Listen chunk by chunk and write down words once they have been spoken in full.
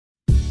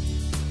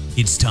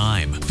It's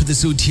time for the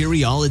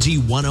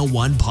Soteriology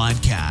 101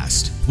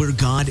 podcast, where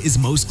God is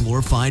most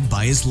glorified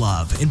by his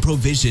love and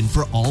provision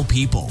for all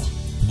people.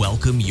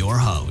 Welcome your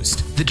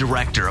host, the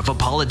Director of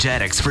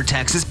Apologetics for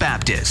Texas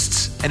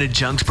Baptists, an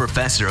adjunct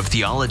professor of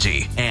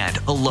theology, and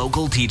a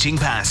local teaching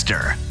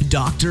pastor,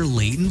 Dr.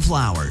 Leighton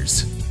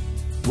Flowers.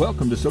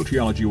 Welcome to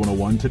Soteriology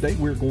 101. Today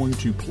we're going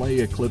to play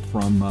a clip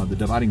from The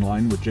Dividing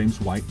Line with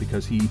James White,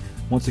 because he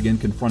once again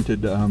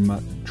confronted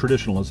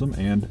traditionalism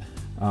and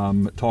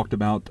talked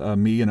about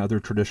me and other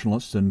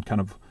traditionalists and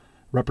kind of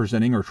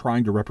representing or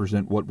trying to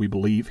represent what we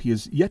believe. He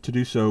has yet to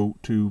do so,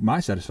 to my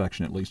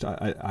satisfaction at least.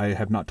 I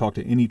have not talked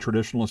to any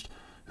traditionalist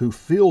who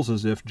feels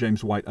as if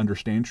James White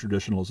understands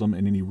traditionalism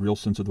in any real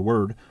sense of the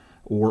word,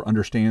 or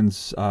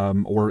understands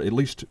or at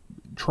least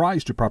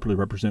tries to properly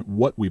represent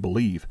what we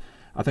believe.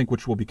 I think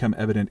which will become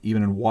evident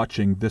even in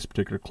watching this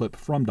particular clip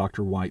from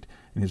Dr. White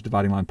in his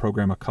Dividing Line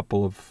program a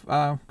couple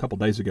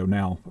days ago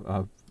now,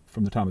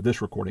 from the time of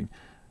this recording.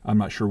 I'm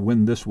not sure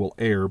when this will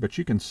air, but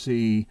you can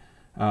see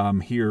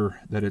here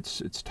that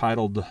it's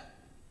titled,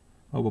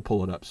 we'll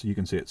pull it up so you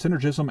can see it,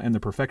 Synergism and the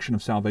Perfection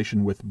of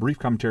Salvation, with brief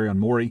commentary on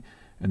Maury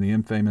and the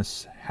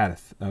infamous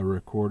Hadith,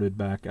 recorded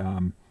back,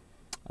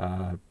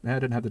 I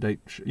didn't have the date,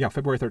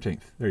 February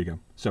 13th. There you go.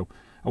 So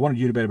I wanted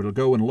you to be able to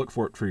go and look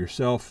for it for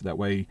yourself. That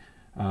way,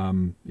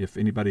 if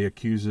anybody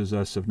accuses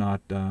us of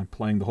not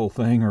playing the whole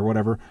thing or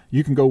whatever,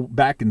 you can go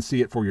back and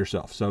see it for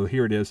yourself. So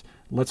here it is.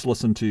 Let's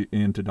listen to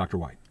Dr.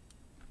 White.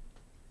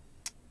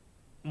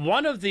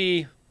 One of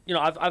the,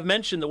 I've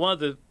mentioned that one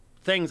of the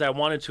things I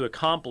wanted to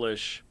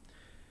accomplish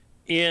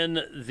in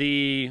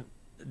the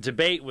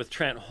debate with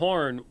Trent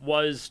Horn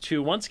was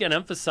to once again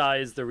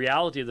emphasize the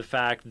reality of the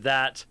fact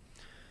that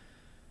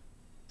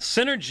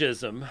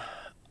synergism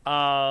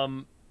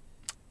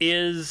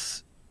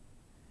is,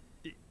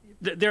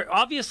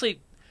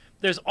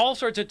 there's all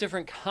sorts of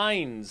different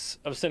kinds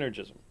of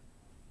synergism.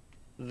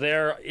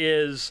 There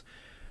is...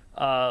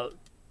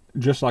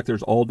 just like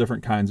there's all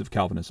different kinds of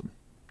Calvinism.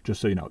 Just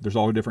so you know, there's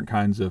all different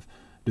kinds of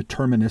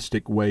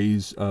deterministic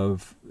ways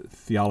of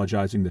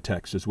theologizing the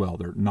text as well.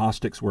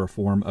 Gnostics were a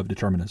form of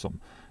determinism.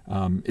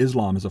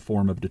 Islam is a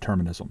form of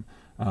determinism.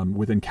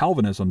 Within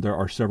Calvinism, there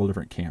are several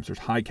different camps. There's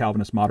high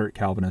Calvinist, moderate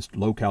Calvinist,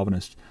 low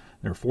Calvinist.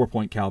 There are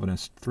 4-point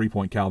Calvinists,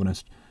 3-point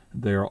Calvinists.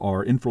 There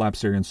are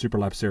infralapsarians,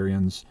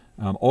 superlapsarians,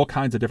 all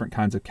kinds of different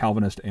kinds of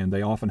Calvinists, and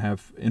they often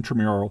have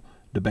intramural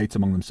debates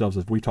among themselves,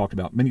 as we talked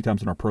about many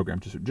times in our program.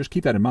 Just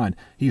keep that in mind.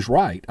 He's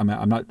right. I'm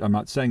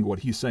not saying what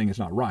he's saying is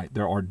not right.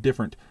 There are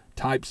different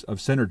types of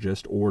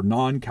synergist, or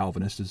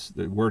non-Calvinist is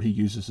the word he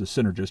uses, is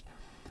synergist,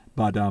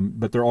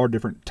 but there are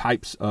different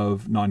types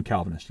of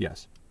non-Calvinist.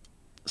 Yes.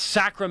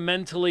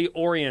 Sacramentally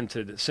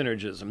oriented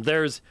synergism.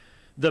 There's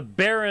the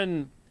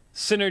barren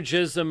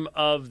synergism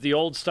of the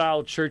old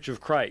style Church of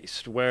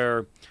Christ,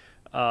 where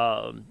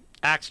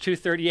Acts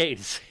 2:38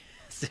 is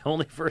the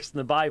only verse in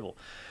the Bible.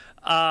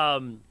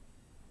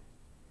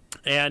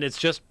 And it's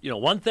just,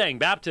 one thing,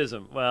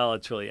 baptism. Well,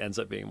 it really ends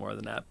up being more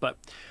than that. But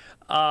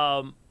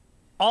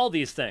all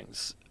these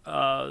things,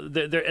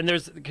 there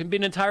can be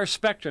an entire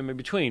spectrum in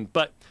between.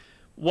 But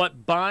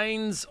what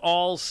binds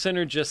all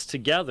synergists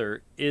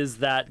together is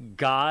that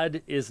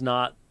God is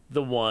not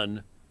the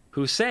one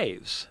who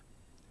saves.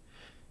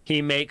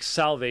 He makes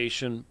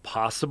salvation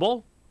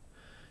possible.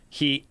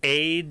 He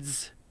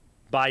aids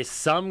by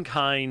some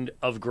kind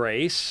of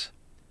grace,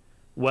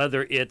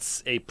 whether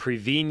it's a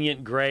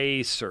prevenient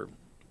grace or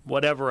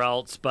whatever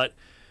else, but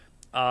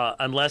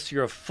unless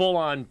you're a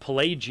full-on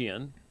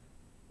Pelagian,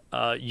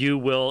 you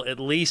will at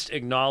least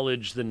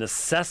acknowledge the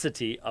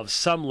necessity of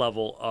some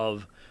level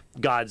of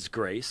God's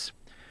grace.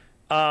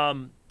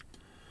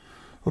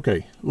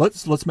 Okay,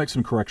 let's make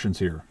some corrections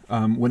here.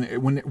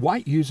 When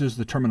White uses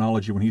the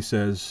terminology, when he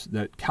says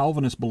that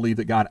Calvinists believe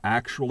that God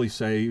actually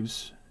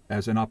saves,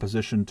 as in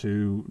opposition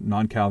to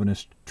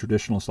non-Calvinist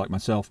traditionalists like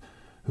myself,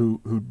 who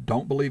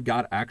don't believe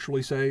God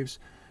actually saves,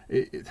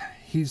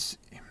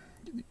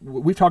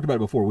 we've talked about it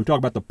before. We've talked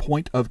about the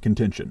point of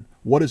contention.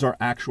 What is our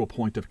actual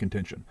point of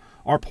contention?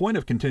 Our point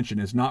of contention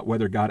is not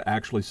whether God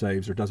actually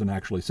saves or doesn't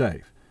actually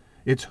save.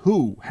 It's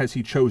who has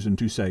he chosen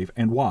to save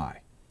and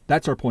why.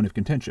 That's our point of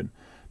contention.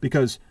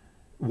 Because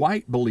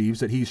White believes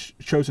that he's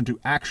chosen to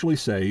actually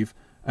save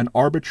an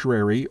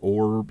arbitrary,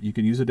 or you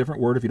can use a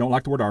different word if you don't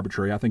like the word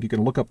arbitrary. I think you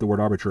can look up the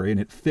word arbitrary, and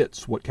it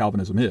fits what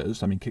Calvinism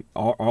is. I mean,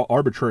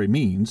 arbitrary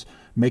means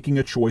making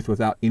a choice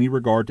without any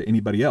regard to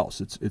anybody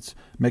else. It's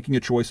making a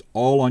choice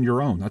all on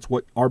your own. That's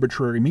what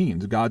arbitrary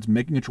means. God's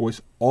making a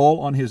choice all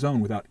on his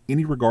own without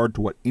any regard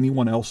to what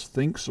anyone else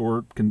thinks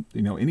or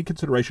any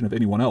consideration of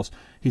anyone else.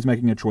 He's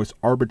making a choice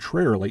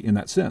arbitrarily in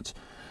that sense.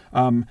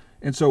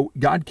 And so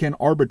God can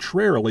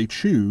arbitrarily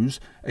choose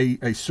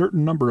a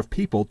certain number of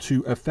people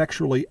to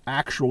effectually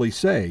actually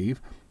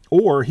save,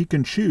 or he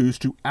can choose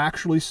to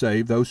actually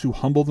save those who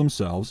humble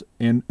themselves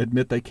and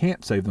admit they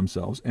can't save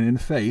themselves, and in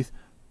faith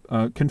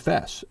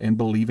confess and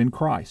believe in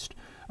Christ.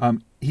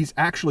 He's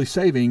actually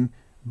saving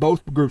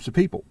both groups of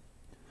people.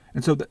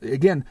 And so,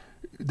 again,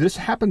 this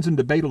happens in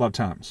debate a lot of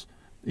times.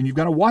 And you've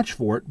got to watch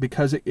for it,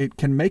 because it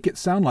can make it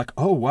sound like,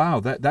 oh, wow,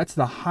 that's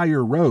the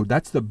higher road.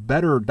 That's the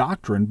better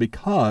doctrine,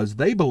 because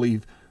they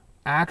believe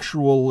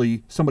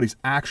actually somebody's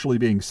actually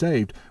being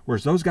saved,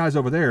 whereas those guys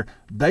over there,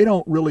 they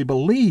don't really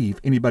believe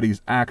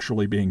anybody's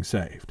actually being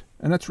saved.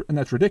 And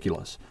that's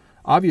ridiculous.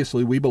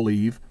 Obviously, we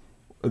believe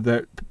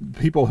that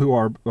people who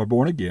are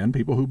born again,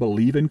 people who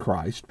believe in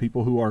Christ,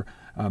 people who are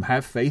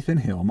have faith in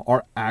Him,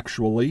 are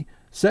actually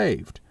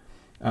saved.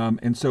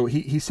 And so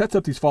he sets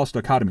up these false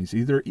dichotomies.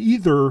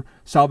 Either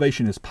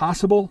salvation is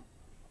possible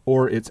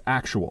or it's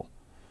actual.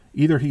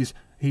 Either he's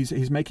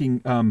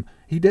making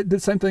he did the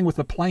same thing with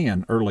the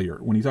plan earlier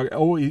when he's like,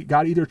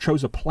 God either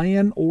chose a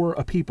plan or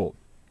a people.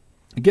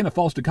 Again, a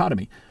false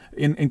dichotomy.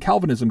 In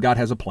Calvinism, God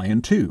has a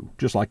plan too,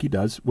 just like He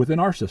does within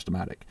our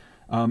systematic.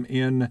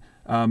 In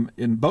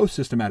both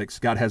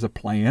systematics, God has a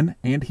plan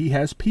and He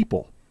has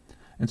people.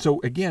 And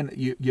so again,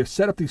 you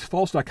set up these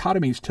false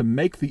dichotomies to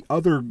make the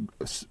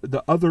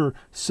other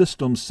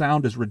systems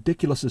sound as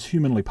ridiculous as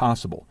humanly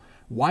possible.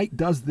 White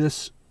does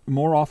this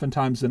more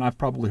oftentimes than I've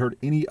probably heard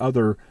any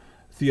other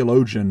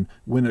theologian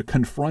when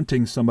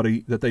confronting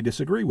somebody that they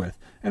disagree with.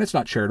 And it's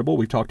not charitable.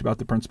 We've talked about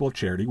the principle of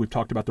charity. We've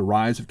talked about the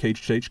rise of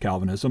cage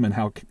Calvinism and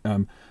how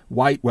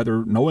White,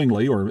 whether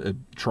knowingly or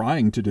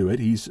trying to do it,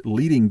 he's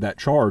leading that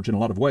charge in a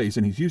lot of ways.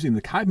 And he's using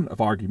the kind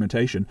of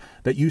argumentation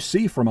that you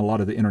see from a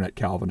lot of the internet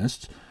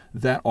Calvinists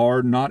that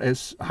are not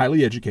as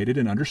highly educated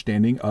in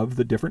understanding of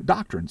the different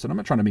doctrines. And I'm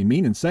not trying to be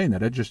mean in saying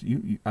that.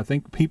 I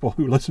think people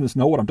who listen to this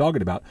know what I'm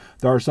talking about.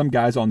 There are some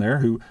guys on there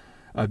who,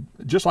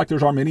 just like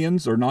there's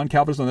Arminians or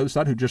non-Calvinists on the other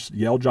side who just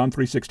yell John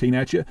 3:16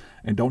 at you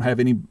and don't have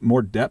any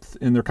more depth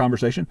in their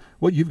conversation.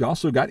 Well, you've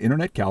also got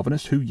internet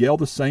Calvinists who yell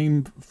the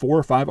same 4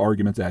 or 5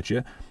 arguments at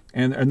you,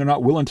 and they're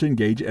not willing to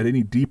engage at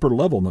any deeper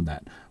level than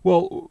that.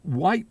 Well,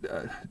 White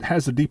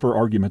has a deeper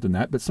argument than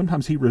that, but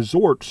sometimes he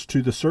resorts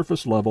to the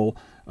surface level,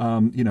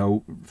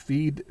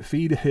 feed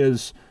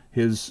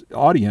his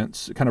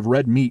audience kind of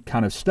red meat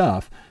kind of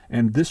stuff.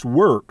 And this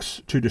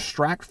works to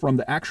distract from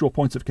the actual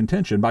points of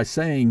contention by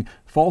saying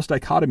false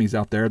dichotomies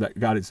out there that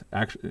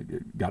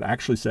God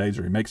actually saves,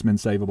 or He makes men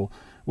savable.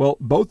 Well,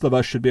 both of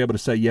us should be able to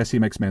say, yes, He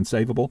makes men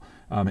savable.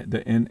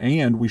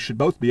 And we should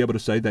both be able to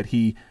say that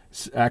He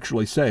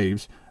actually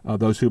saves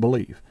those who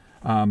believe.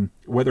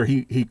 Whether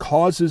he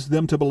causes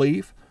them to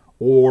believe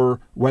or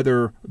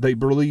whether they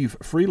believe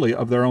freely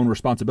of their own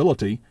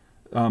responsibility,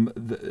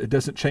 it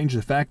doesn't change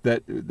the fact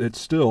that it's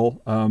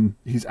still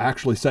He's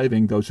actually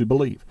saving those who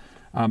believe.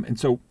 And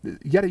so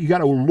you got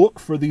to look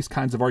for these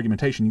kinds of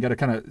argumentation. You got to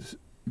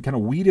kind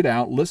of weed it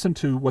out, listen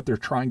to what they're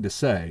trying to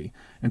say,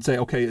 and say,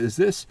 okay, is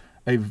this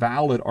a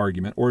valid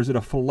argument or is it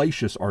a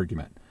fallacious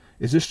argument?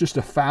 Is this just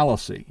a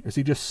fallacy? Is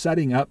he just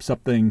setting up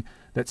something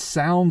that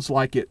sounds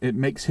like it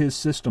makes his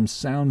system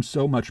sound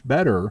so much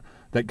better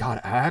that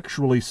God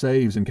actually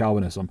saves in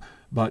Calvinism,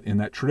 but in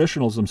that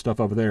traditionalism stuff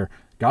over there,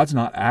 God's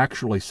not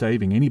actually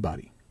saving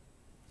anybody?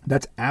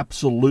 That's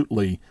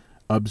absolutely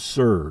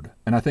absurd.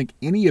 And I think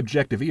any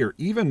objective ear,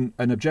 even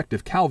an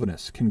objective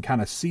Calvinist, can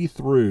kind of see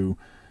through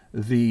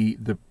the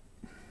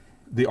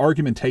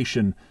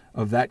argumentation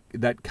of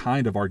that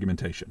kind of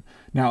argumentation.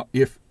 Now,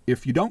 if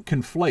you don't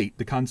conflate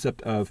the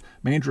concept of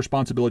man's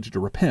responsibility to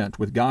repent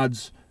with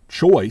God's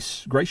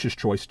choice, gracious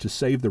choice, to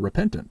save the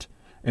repentant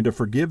and to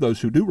forgive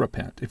those who do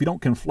repent, if you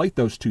don't conflate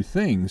those two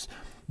things,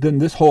 then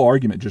this whole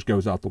argument just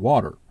goes out the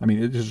water. I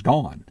mean, it's just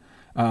gone.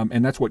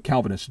 And that's what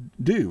Calvinists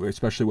do,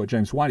 especially what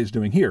James White is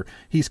doing here.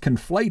 He's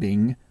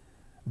conflating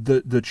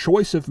the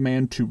choice of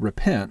man to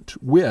repent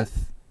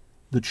with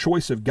the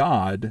choice of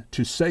God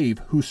to save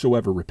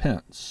whosoever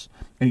repents.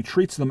 And he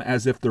treats them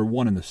as if they're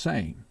one and the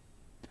same.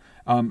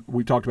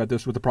 We talked about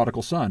this with the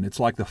prodigal son. It's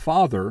like the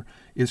father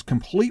is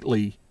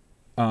completely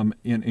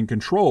in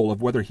control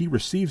of whether he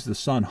receives the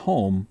son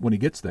home when he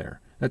gets there.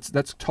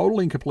 That's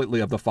totally and completely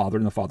of the father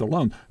and the father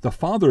alone. The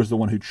father is the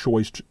one who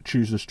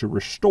chooses to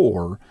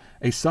restore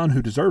a son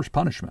who deserves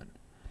punishment.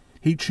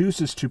 He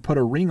chooses to put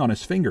a ring on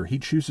his finger. He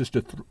chooses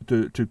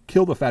to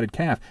kill the fatted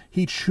calf.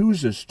 He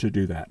chooses to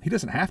do that. He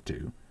doesn't have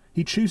to.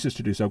 He chooses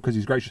to do so because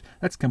he's gracious.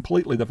 That's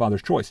completely the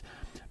father's choice.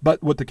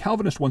 But what the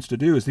Calvinist wants to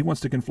do is he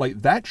wants to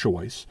conflate that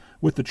choice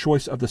with the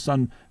choice of the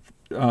son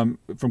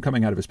from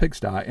coming out of his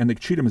pigsty, and they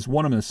treat him as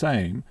one and the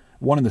same,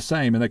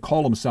 and they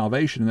call him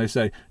salvation, and they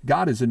say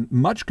God is in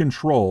much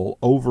control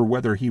over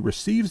whether he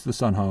receives the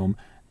son home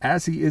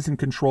as he is in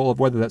control of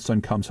whether that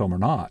son comes home or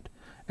not.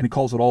 And he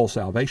calls it all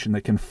salvation.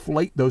 They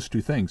conflate those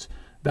two things.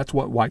 That's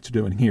what White's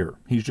doing here.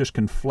 He's just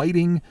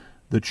conflating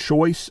the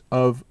choice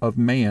of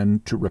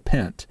man to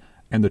repent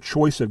and the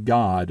choice of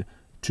God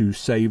to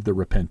save the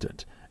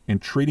repentant, and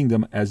treating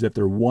them as if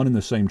they're one and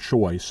the same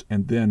choice,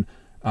 and then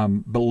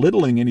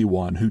belittling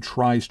anyone who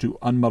tries to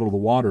unmuddle the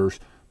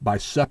waters by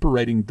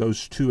separating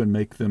those two and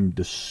make them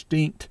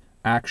distinct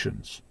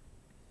actions.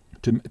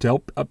 To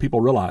help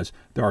people realize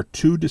there are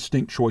two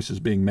distinct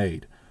choices being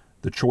made.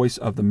 The choice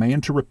of the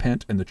man to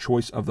repent and the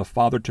choice of the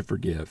father to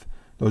forgive.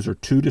 Those are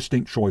two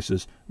distinct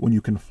choices. When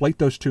you conflate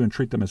those two and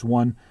treat them as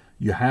one,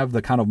 you have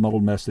the kind of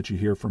muddled mess that you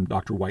hear from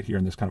Dr. White here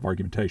in this kind of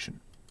argumentation.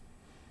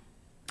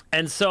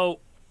 And so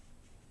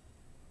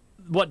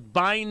what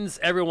binds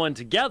everyone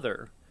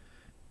together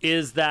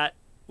is that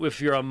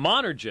if you're a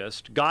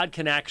monergist, God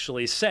can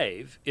actually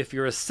save. If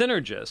you're a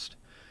synergist,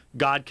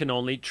 God can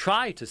only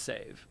try to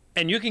save.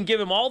 And you can give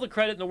him all the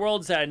credit in the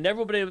world and say, I've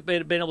never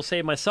been able to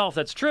save myself.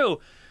 That's true.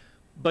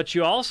 But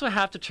you also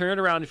have to turn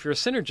it around if you're a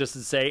synergist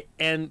and say,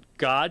 and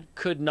God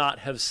could not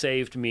have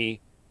saved me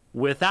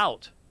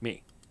without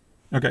me.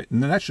 Okay,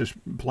 and that's just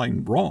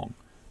plain wrong.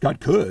 God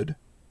could.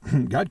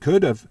 God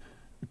could have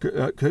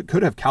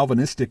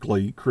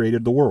Calvinistically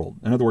created the world.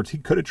 In other words, he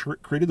could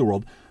have created the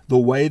world the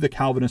way the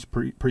Calvinist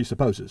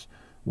presupposes.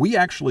 We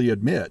actually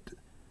admit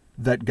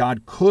that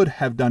God could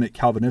have done it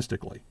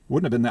Calvinistically.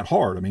 Wouldn't have been that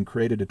hard. I mean,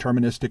 create a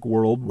deterministic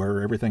world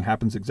where everything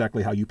happens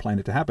exactly how you plan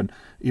it to happen.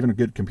 Even a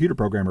good computer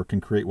programmer can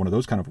create one of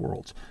those kind of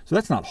worlds. So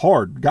that's not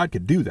hard. God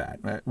could do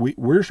that.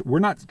 We're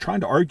not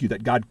trying to argue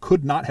that God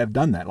could not have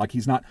done that, like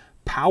he's not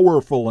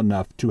powerful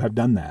enough to have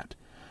done that.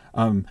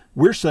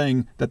 We're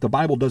saying that the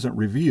Bible doesn't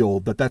reveal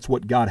that that's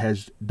what God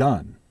has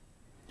done.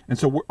 And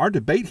so our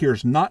debate here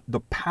is not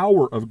the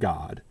power of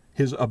God,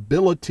 his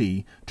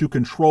ability to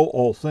control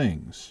all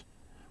things.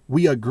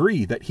 We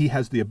agree that he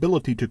has the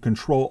ability to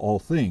control all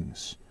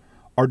things.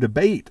 Our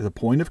debate, the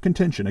point of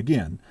contention,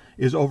 again,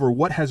 is over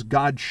what has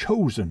God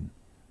chosen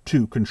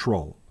to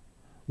control.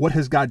 What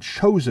has God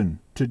chosen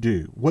to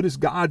do? What is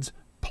God's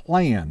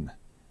plan?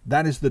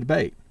 That is the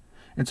debate.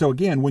 And so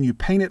again, when you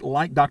paint it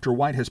like Dr.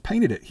 White has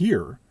painted it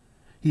here,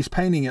 he's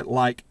painting it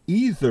like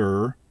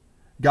either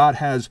God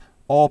has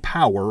all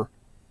power,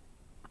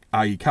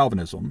 i.e.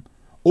 Calvinism,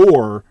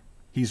 or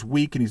he's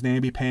weak and he's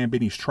namby-pamby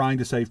and he's trying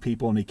to save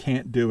people and he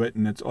can't do it,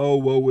 and it's, oh,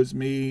 woe is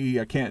me,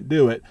 I can't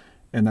do it,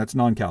 and that's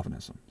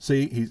non-Calvinism.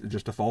 See, he's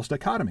just a false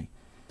dichotomy.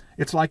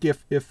 It's like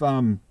if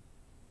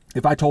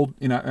I told,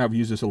 I've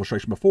used this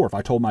illustration before, if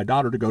I told my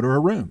daughter to go to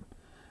her room,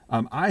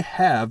 I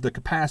have the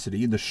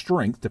capacity and the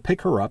strength to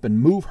pick her up and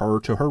move her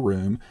to her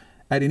room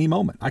at any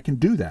moment. I can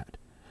do that.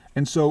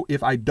 And so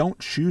if I don't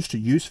choose to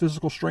use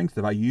physical strength,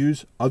 if I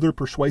use other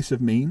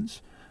persuasive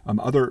means,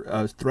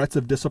 other threats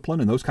of discipline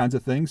and those kinds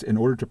of things in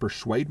order to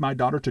persuade my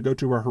daughter to go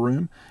to her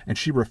room, and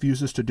she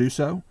refuses to do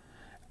so,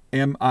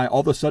 am I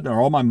all of a sudden,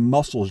 are all my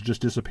muscles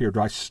just disappear? Do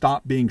I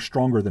stop being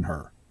stronger than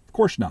her? Of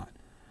course not.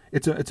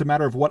 It's a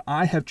matter of what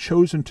I have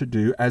chosen to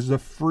do as a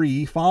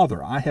free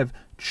father. I have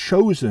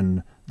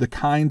chosen the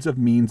kinds of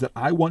means that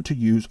I want to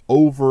use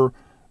over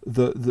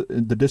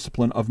the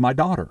discipline of my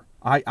daughter.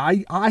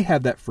 I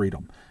have that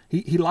freedom.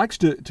 He likes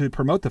to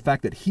promote the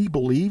fact that he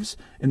believes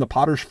in the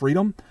potter's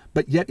freedom,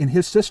 but yet in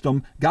his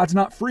system, God's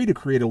not free to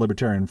create a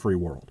libertarian free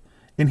world.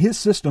 In his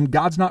system,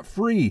 God's not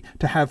free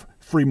to have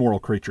free moral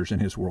creatures in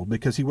his world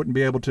because he wouldn't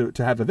be able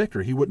to have a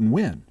victory. He wouldn't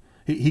win.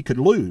 He could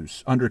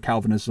lose under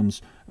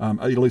Calvinism's,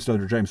 at least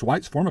under James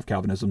White's form of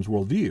Calvinism's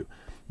worldview.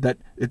 That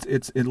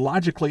it's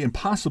logically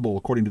impossible,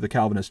 according to the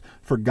Calvinists,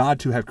 for God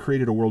to have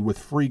created a world with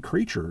free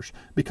creatures,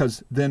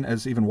 because then,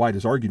 as even White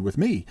has argued with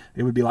me,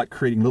 it would be like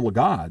creating little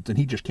gods, and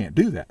he just can't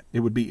do that. It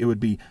would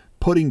be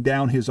putting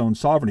down his own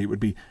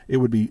sovereignty. It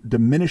would be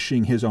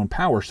diminishing his own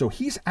power. So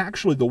he's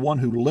actually the one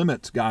who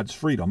limits God's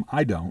freedom.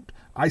 I don't.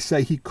 I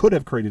say he could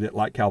have created it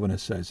like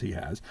Calvinist says he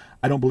has.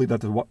 I don't believe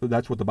that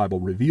that's what the Bible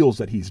reveals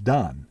that he's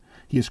done.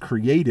 He has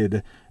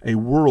created a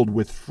world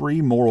with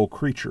free moral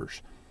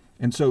creatures.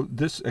 And so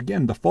this,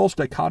 again, the false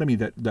dichotomy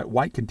that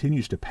White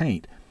continues to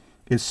paint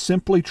is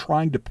simply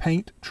trying to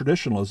paint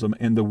traditionalism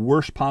in the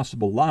worst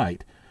possible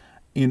light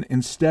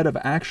instead of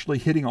actually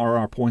hitting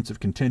our points of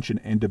contention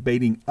and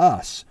debating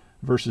us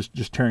versus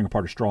just tearing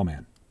apart a straw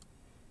man.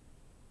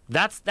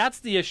 That's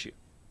the issue.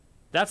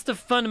 That's the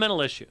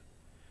fundamental issue.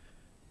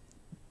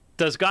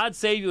 Does God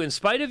save you in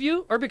spite of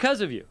you or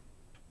because of you?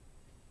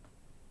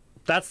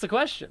 That's the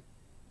question.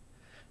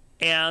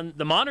 And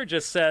the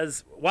monergist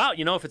says, wow,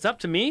 if it's up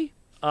to me,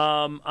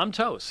 I'm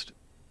toast.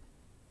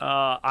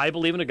 I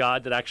believe in a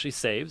God that actually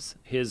saves.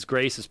 His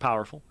grace is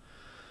powerful.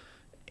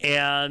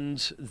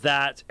 And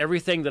that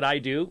everything that I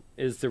do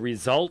is the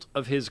result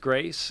of his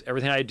grace.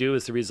 Everything I do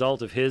is the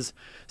result of his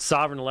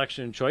sovereign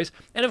election and choice.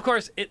 And of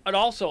course, it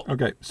also...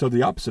 Okay, so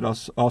the opposite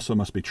also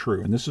must be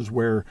true. And this is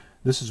where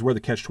the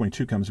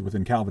catch-22 comes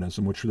within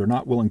Calvinism, which they're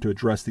not willing to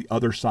address the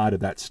other side of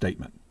that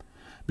statement.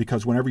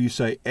 Because whenever you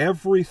say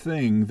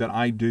everything that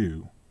I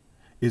do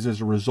is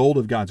as a result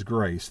of God's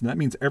grace, and that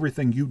means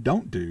everything you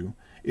don't do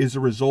is a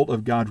result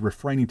of God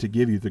refraining to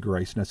give you the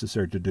grace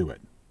necessary to do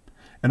it.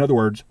 In other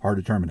words, hard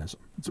determinism.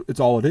 It's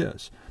all it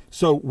is.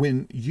 So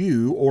when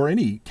you, or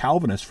any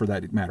Calvinist for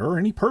that matter, or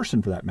any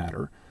person for that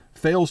matter,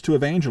 fails to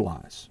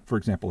evangelize, for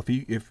example,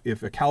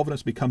 if a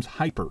Calvinist becomes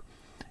hyper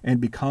and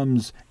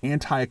becomes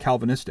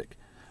anti-Calvinistic,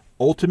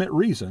 ultimate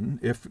reason,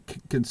 if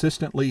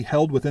consistently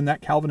held within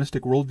that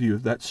Calvinistic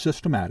worldview that's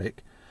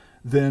systematic,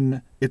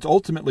 then it's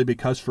ultimately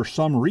because for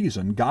some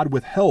reason God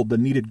withheld the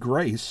needed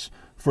grace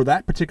for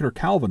that particular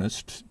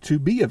Calvinist to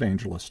be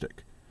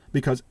evangelistic.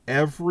 Because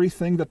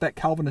everything that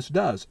Calvinist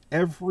does,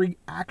 every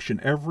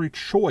action, every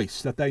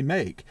choice that they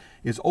make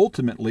is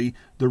ultimately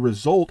the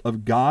result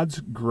of God's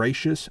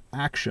gracious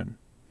action,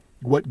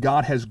 what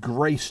God has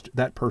graced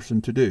that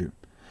person to do.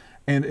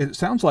 And it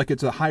sounds like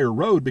it's a higher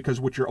road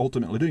because what you're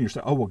ultimately doing, you're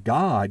saying, oh, well,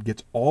 God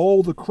gets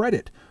all the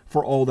credit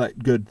for all that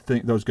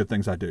those good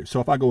things I do. So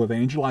if I go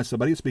evangelize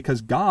somebody, it's because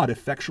God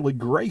effectually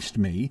graced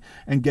me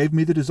and gave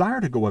me the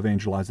desire to go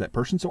evangelize that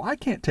person. So I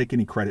can't take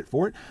any credit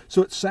for it.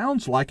 So it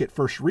sounds like at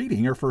first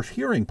reading or first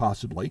hearing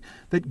possibly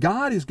that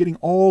God is getting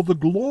all the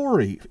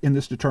glory in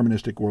this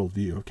deterministic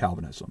worldview of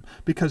Calvinism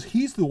because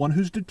he's the one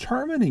who's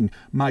determining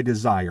my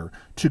desire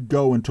to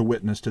go and to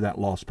witness to that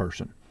lost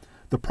person.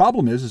 The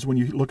problem is when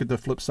you look at the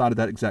flip side of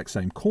that exact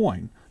same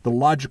coin, the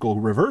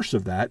logical reverse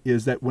of that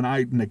is that when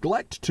I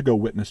neglect to go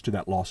witness to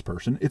that lost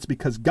person, it's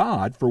because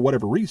God, for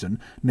whatever reason,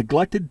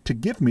 neglected to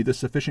give me the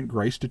sufficient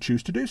grace to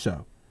choose to do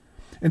so.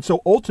 And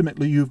so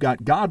ultimately you've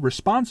got God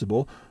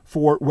responsible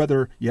for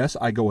whether, yes,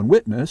 I go and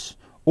witness,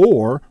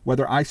 or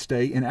whether I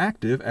stay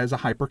inactive as a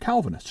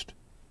hyper-Calvinist.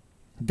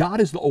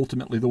 God is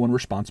ultimately the one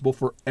responsible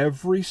for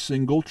every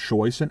single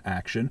choice and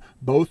action,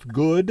 both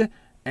good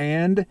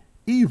and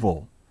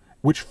evil,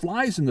 which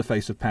flies in the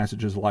face of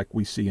passages like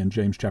we see in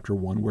James chapter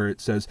 1, where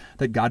it says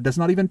that God does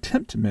not even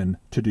tempt men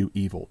to do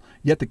evil.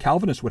 Yet the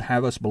Calvinists would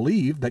have us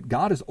believe that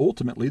God is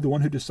ultimately the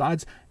one who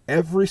decides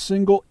every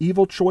single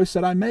evil choice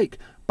that I make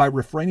by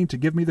refraining to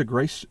give me the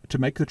grace to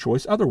make the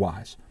choice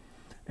otherwise.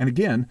 And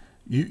again,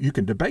 you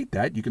can debate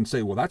that. You can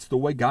say, well, that's the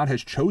way God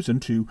has chosen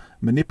to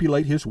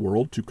manipulate his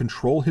world, to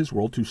control his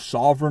world, to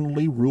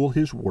sovereignly rule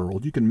his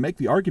world. You can make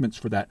the arguments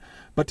for that.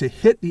 But to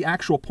hit the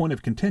actual point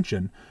of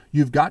contention,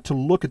 you've got to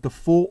look at the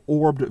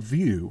full-orbed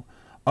view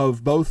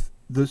of both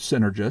the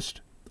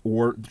synergist,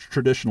 or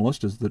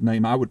traditionalist is the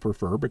name I would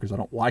prefer because I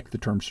don't like the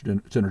term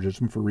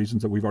synergism for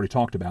reasons that we've already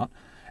talked about,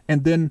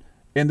 and then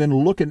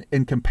look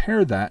and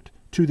compare that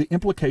to the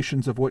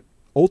implications of what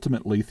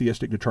ultimately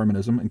theistic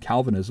determinism and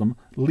Calvinism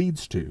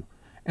leads to.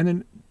 And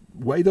then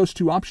weigh those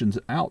two options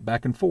out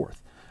back and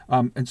forth.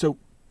 And so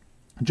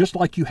just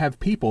like you have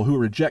people who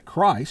reject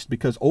Christ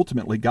because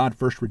ultimately God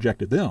first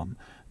rejected them,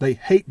 they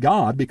hate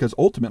God because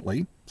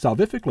ultimately,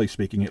 salvifically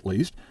speaking at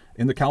least,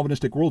 in the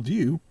Calvinistic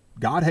worldview,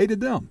 God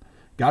hated them.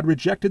 God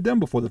rejected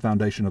them before the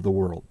foundation of the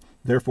world.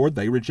 Therefore,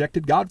 they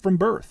rejected God from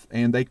birth,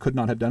 and they could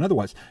not have done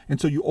otherwise.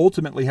 And so you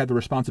ultimately had the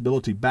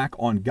responsibility back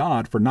on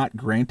God for not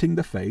granting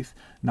the faith,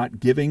 not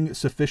giving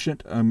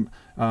sufficient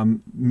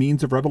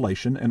means of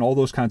revelation, and all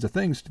those kinds of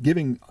things,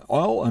 giving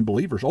all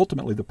unbelievers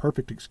ultimately the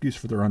perfect excuse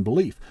for their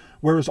unbelief.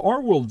 Whereas our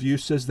worldview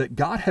says that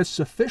God has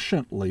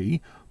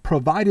sufficiently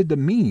provided the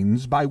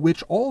means by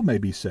which all may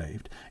be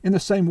saved. In the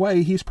same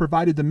way, he's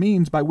provided the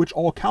means by which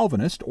all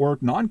Calvinists, or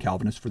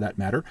non-Calvinists for that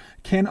matter,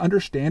 can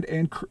understand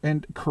and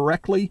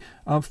correctly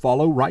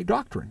follow right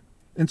doctrine.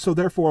 And so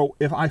therefore,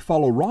 if I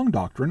follow wrong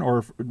doctrine, or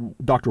if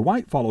Dr.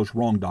 White follows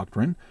wrong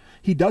doctrine,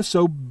 he does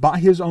so by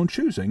his own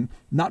choosing,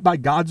 not by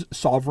God's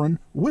sovereign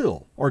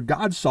will, or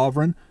God's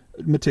sovereign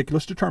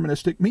meticulous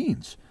deterministic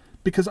means.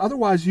 Because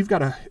otherwise you've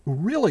got a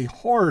really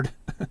hard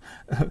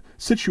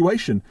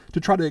situation to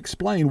try to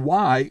explain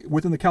why,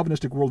 within the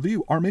Calvinistic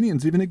worldview,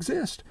 Arminians even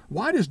exist.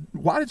 Why does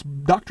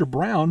Dr.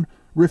 Brown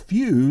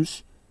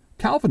refuse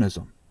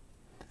Calvinism?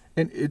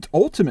 And it's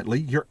ultimately,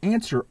 your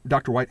answer,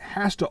 Dr. White,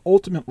 has to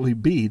ultimately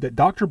be that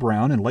Dr.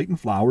 Brown and Leighton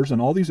Flowers and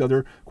all these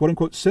other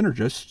quote-unquote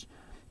synergists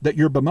that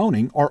you're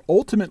bemoaning are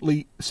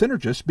ultimately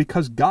synergists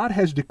because God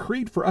has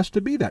decreed for us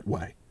to be that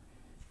way.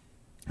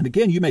 And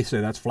again, you may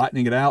say that's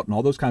flattening it out and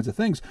all those kinds of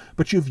things,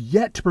 but you've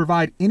yet to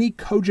provide any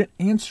cogent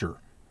answer,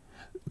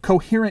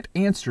 coherent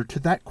answer to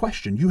that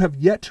question. You have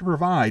yet to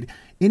provide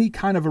any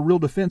kind of a real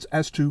defense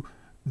as to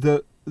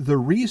the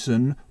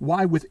reason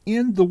why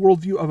within the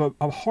worldview of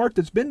a heart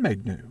that's been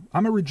made new.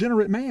 I'm a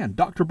regenerate man.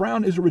 Dr.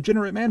 Brown is a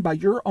regenerate man by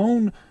your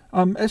own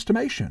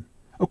estimation.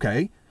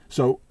 Okay,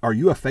 so are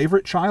you a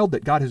favorite child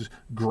that God has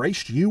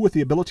graced you with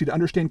the ability to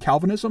understand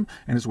Calvinism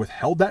and has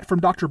withheld that from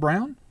Dr.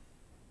 Brown?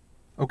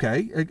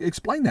 Okay,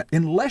 explain that.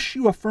 Unless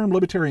you affirm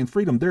libertarian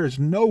freedom, there is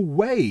no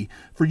way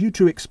for you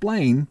to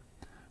explain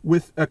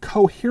with a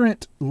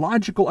coherent,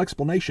 logical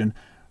explanation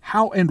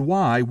how and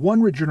why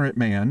one regenerate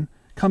man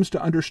comes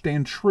to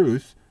understand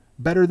truth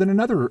better than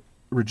another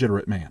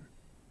regenerate man.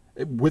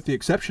 With the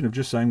exception of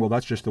just saying, well,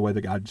 that's just the way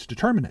that God's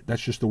determined it.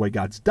 That's just the way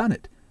God's done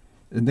it.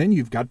 And then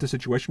you've got the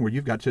situation where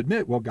you've got to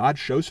admit, well, God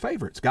shows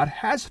favorites. God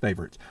has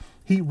favorites.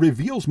 He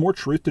reveals more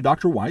truth to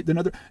Dr. White than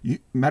other.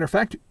 Matter of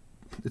fact,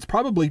 it's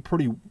probably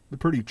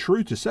pretty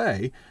true to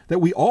say that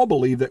we all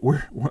believe that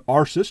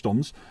our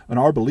systems and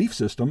our belief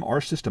system,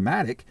 our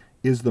systematic,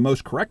 is the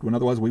most correct one.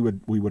 Otherwise, we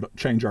would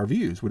change our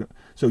views.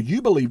 So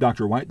you believe,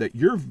 Dr. White, that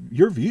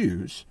your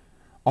views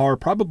are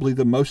probably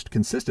the most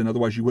consistent.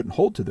 Otherwise, you wouldn't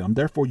hold to them.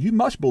 Therefore, you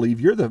must believe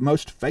you're the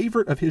most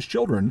favorite of his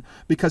children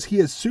because he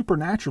has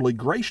supernaturally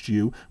graced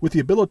you with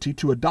the ability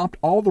to adopt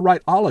all the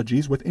right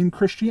ologies within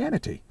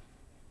Christianity.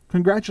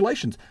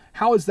 Congratulations.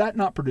 How is that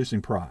not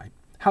producing pride?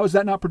 How is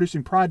that not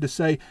producing pride to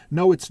say,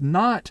 no, it's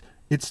not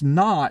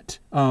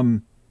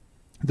the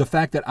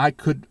fact that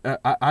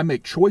I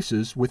make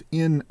choices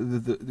within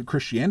the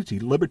Christianity,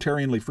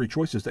 libertarianly free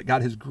choices that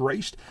God has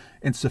graced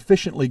and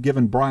sufficiently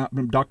given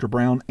Dr.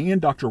 Brown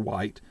and Dr.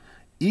 White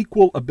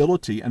equal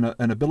ability and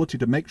an ability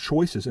to make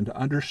choices and to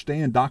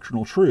understand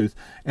doctrinal truth,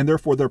 and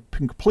therefore they're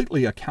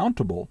completely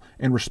accountable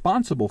and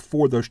responsible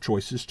for those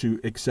choices to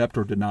accept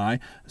or deny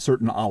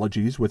certain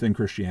ologies within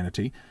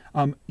Christianity.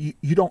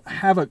 You don't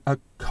have a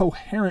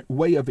coherent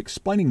way of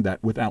explaining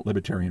that without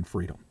libertarian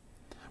freedom,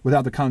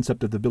 without the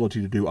concept of the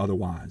ability to do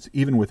otherwise,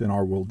 even within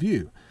our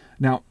worldview.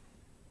 Now,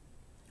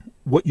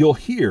 what you'll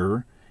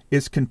hear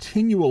is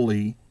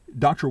continually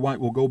Dr. White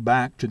will go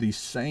back to these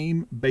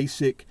same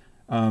basic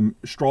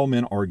straw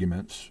man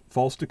arguments,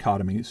 false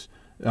dichotomies,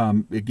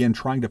 again,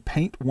 trying to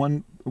paint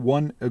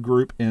one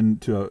group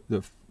into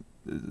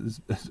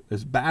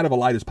as bad of a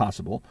light as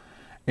possible,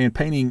 and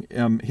painting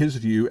his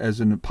view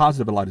as in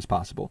positive a light as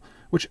possible,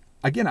 which,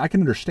 again, I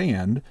can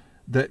understand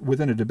that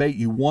within a debate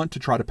you want to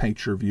try to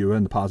paint your view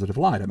in the positive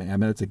light. I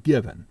mean it's a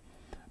given.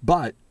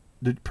 But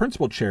the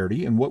principle of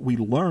charity and what we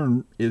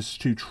learn is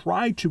to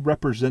try to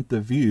represent the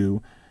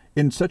view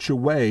in such a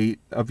way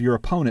of your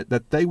opponent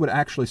that they would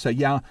actually say,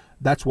 yeah,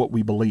 that's what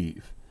we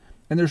believe.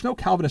 And there's no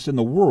Calvinist in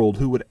the world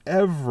who would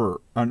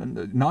ever,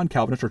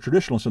 non-Calvinist or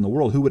traditionalist in the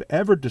world, who would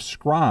ever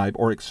describe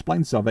or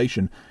explain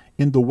salvation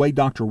in the way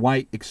Dr.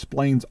 White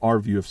explains our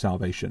view of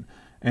salvation.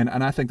 And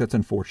I think that's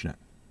unfortunate.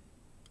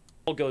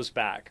 It goes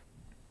back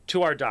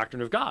to our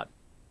doctrine of God.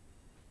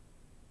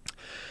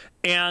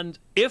 And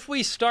if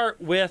we start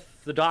with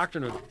the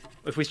doctrine of,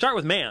 if we start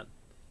with man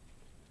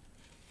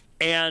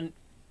and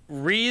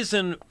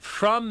reason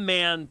from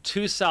man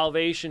to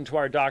salvation to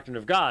our doctrine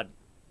of God,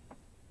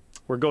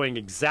 we're going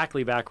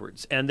exactly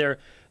backwards. And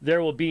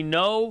there will be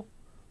no,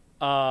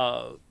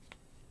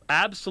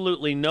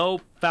 absolutely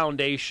no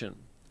foundation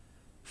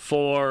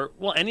for,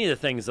 well, any of the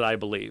things that I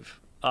believe.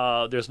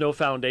 There's no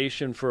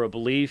foundation for a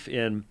belief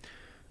in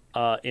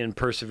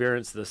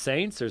perseverance of the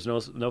saints. There's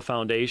no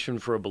foundation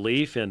for a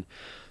belief in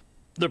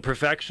the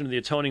perfection of the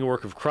atoning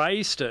work of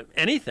Christ,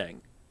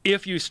 anything.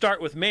 If you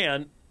start with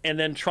man and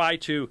then try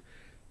to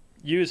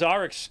use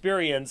our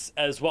experience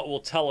as what will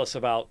tell us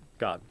about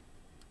God.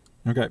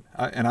 Okay,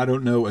 and I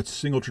don't know a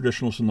single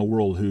traditionalist in the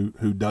world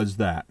who does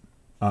that.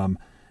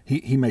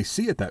 He may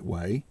see it that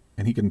way,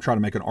 and he can try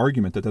to make an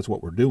argument that that's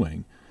what we're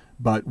doing.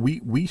 But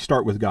we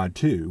start with God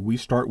too. We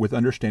start with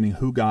understanding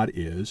who God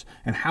is,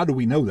 and how do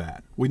we know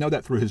that? We know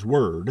that through His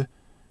Word,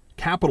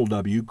 capital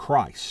W,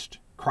 Christ.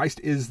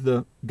 Christ is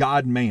the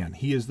God-man.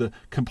 He is the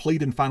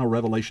complete and final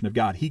revelation of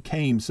God. He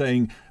came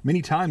saying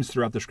many times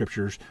throughout the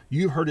Scriptures,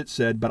 "You've heard it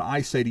said, but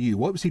I say to you."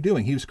 What was He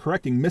doing? He was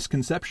correcting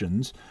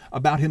misconceptions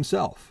about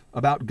Himself,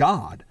 about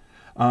God.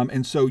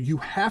 And so you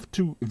have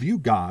to view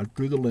God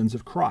through the lens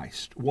of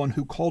Christ, one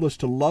who called us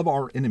to love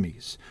our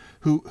enemies,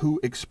 who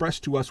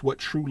expressed to us what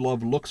true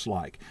love looks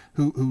like,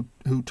 who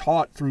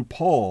taught through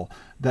Paul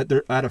that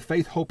out of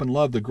faith, hope, and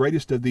love, the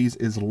greatest of these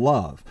is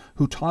love,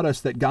 who taught us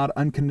that God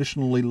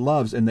unconditionally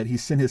loves and that He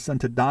sent His Son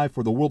to die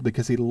for the world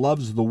because He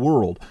loves the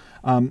world,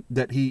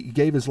 that He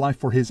gave His life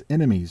for His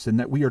enemies, and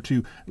that we are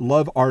to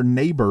love our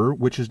neighbor,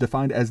 which is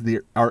defined as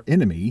our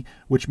enemy,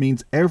 which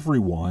means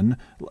everyone,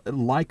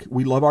 like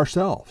we love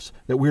ourselves,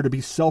 that we're to be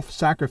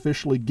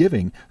self-sacrificially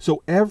giving.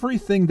 So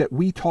everything that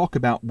we talk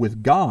about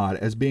with God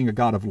as being a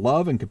God of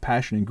love and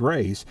compassion and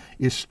grace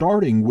is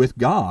starting with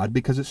God,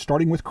 because it's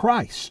starting with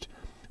Christ,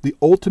 the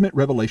ultimate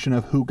revelation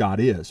of who God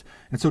is.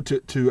 And so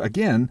to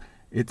again,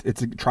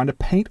 it's trying to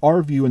paint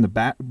our view in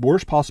the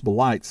worst possible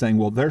light, saying,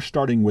 well, they're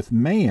starting with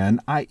man,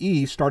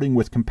 i.e. starting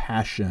with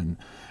compassion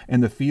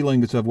and the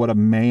feelings of what a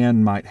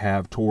man might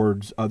have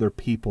towards other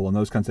people and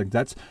those kinds of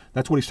things.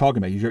 That's what he's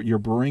talking about. You're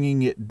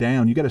bringing it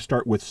down. You got to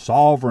start with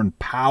sovereign,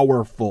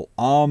 powerful,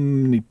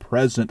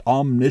 omnipresent,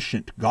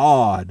 omniscient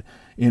God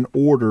in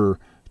order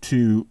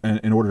to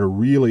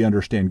really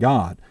understand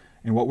God.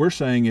 And what we're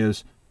saying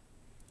is,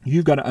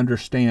 you've got to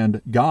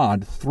understand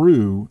God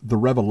through the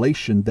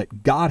revelation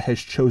that God has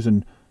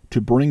chosen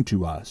to bring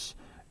to us.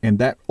 And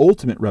that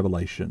ultimate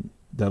revelation,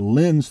 the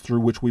lens through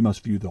which we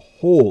must view the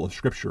whole of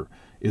Scripture,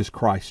 is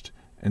Christ.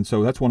 And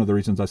so that's one of the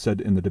reasons I said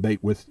in the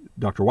debate with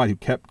Dr. White, who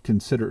kept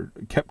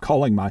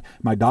calling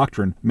my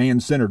doctrine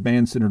man-centered,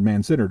 man-centered,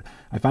 man-centered.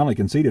 I finally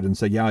conceded and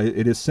said, yeah,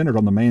 it is centered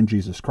on the man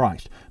Jesus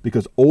Christ,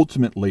 because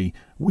ultimately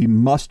we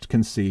must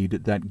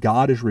concede that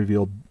God is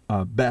revealed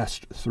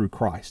best through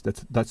Christ.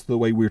 That's the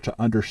way we're to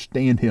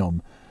understand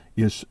Him,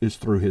 is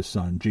through His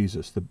Son,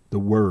 Jesus, the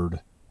Word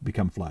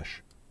become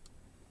flesh.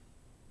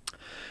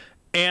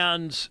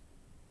 And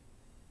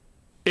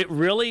it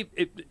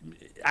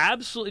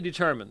absolutely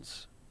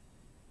determines.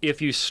 If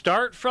you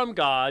start from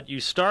God, you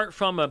start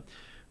from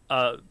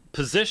a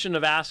position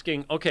of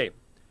asking, okay,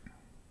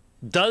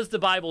 does the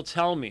Bible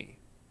tell me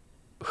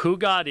who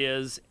God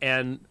is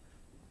and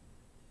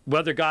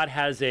whether God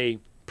has a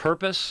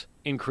purpose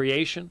in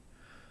creation?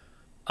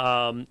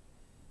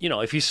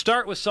 If you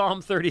start with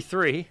Psalm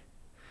 33,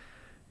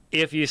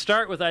 if you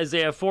start with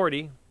Isaiah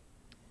 40,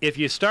 if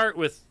you start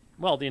with,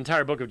 well, the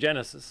entire book of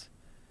Genesis,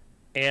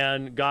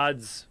 and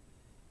God's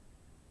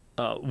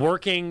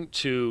working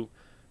to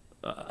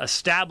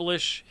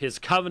establish His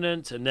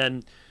covenant, and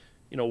then,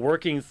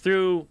 working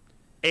through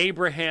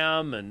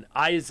Abraham and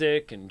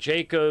Isaac and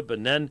Jacob,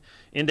 and then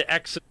into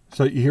Exodus.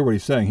 So you hear what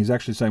he's saying. He's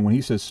actually saying when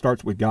he says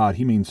starts with God,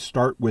 he means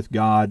start with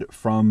God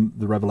from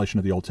the revelation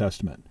of the Old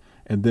Testament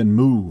and then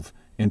move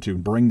into,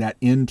 bring that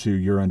into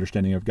your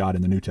understanding of God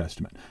in the New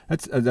Testament.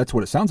 That's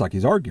what it sounds like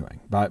he's arguing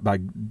by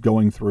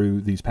going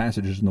through these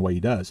passages in the way he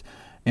does.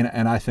 And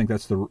I think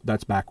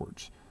that's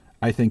backwards.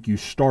 I think you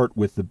start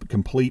with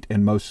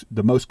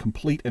the most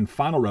complete and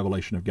final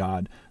revelation of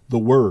God, the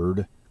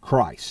Word,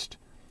 Christ.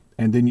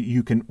 And then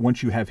you can,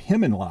 once you have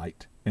him in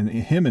light and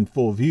him in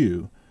full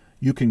view,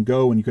 you can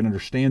go and you can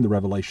understand the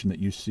revelation that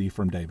you see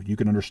from David. You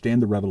can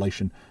understand the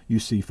revelation you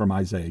see from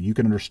Isaiah. You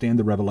can understand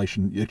the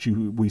revelation that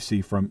we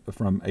see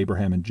from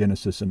Abraham and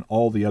Genesis and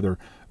all the other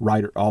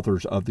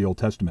authors of the Old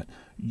Testament.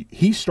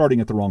 He's starting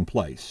at the wrong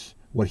place.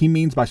 What he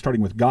means by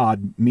starting with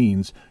God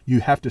means you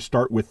have to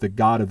start with the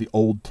God of the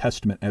Old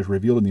Testament as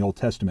revealed in the Old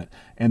Testament,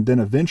 and then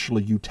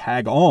eventually you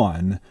tag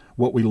on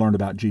what we learned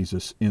about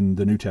Jesus in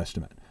the New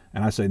Testament.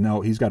 And I say,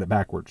 no, he's got it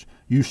backwards.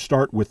 You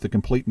start with the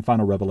complete and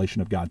final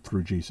revelation of God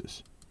through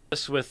Jesus.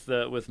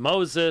 With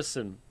Moses,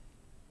 and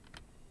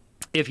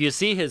if you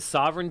see his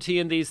sovereignty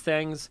in these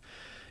things,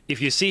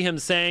 if you see him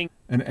saying...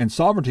 And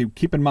sovereignty,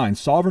 keep in mind,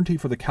 sovereignty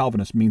for the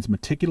Calvinists means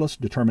meticulous,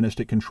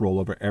 deterministic control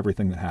over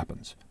everything that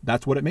happens.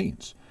 That's what it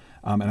means.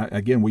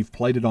 Again, we've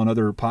played it on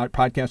other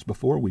podcasts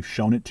before. We've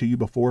shown it to you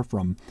before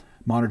from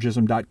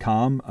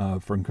monergism.com,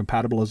 from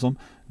Compatibilism,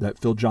 that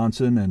Phil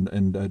Johnson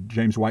and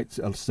James White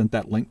sent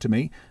that link to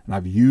me. And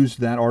I've used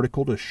that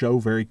article to show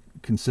very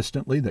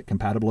consistently that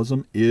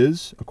compatibilism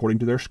is, according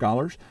to their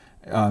scholars,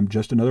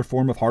 just another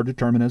form of hard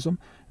determinism,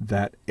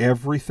 that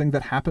everything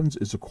that happens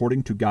is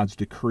according to God's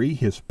decree,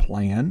 his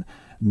plan.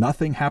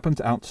 Nothing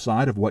happens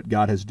outside of what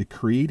God has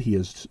decreed, he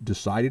has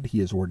decided, he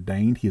has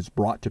ordained, he has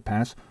brought to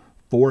pass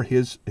for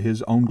his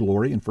own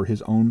glory and for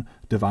his own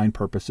divine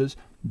purposes.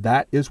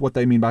 That is what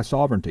they mean by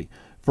sovereignty.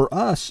 For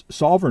us,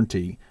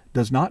 sovereignty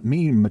does not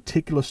mean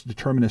meticulous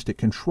deterministic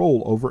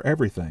control over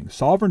everything.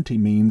 Sovereignty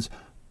means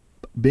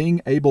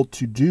being able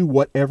to do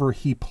whatever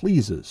he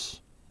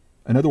pleases.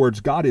 In other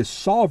words, God is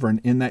sovereign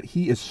in that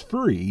he is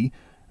free.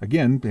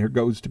 Again, here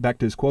goes back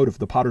to his quote of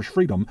the potter's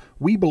freedom.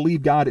 We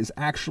believe God is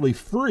actually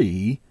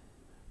free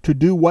to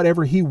do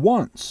whatever he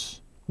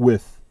wants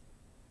with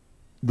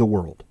the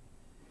world.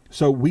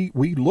 So we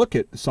look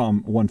at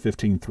Psalm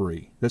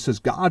 115:3. That says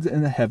God's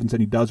in the heavens and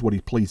he does what he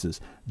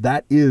pleases.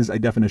 That is a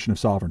definition of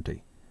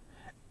sovereignty.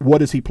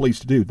 What is he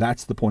pleased to do?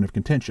 That's the point of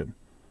contention.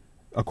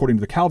 According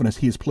to the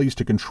Calvinists, he is pleased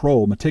to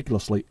control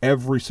meticulously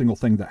every single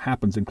thing that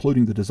happens,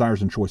 including the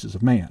desires and choices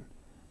of man.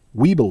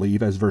 We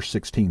believe, as verse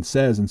 16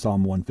 says in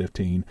Psalm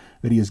 115,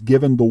 that he has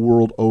given the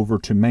world over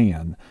to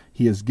man.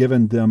 He has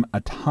given them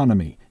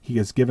autonomy. He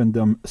has given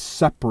them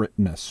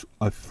separateness,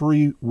 a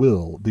free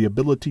will, the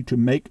ability to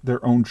make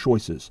their own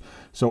choices.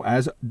 So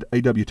as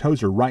A.W.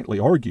 Tozer rightly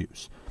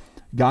argues,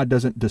 God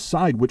doesn't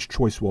decide which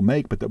choice we'll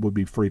make, but that we'll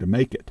be free to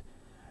make it.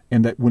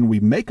 And that when we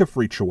make a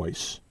free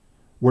choice,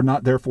 we're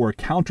not therefore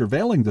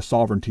countervailing the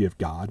sovereignty of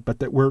God, but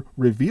that we're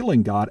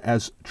revealing God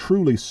as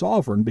truly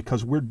sovereign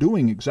because we're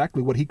doing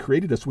exactly what he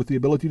created us with the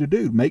ability to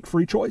do, make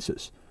free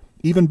choices,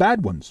 even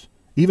bad ones,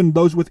 even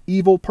those with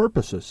evil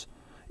purposes,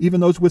 even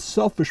those with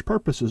selfish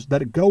purposes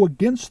that go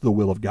against the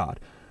will of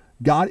God.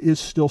 God is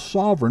still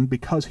sovereign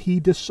because he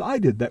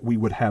decided that we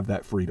would have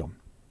that freedom.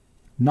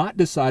 Not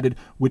decided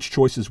which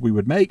choices we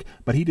would make,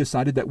 but he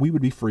decided that we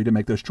would be free to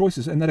make those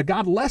choices, and that a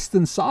God less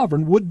than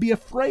sovereign would be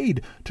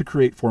afraid to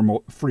create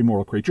free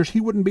moral creatures.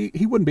 He wouldn't be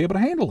able to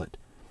handle it.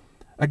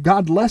 A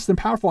God less than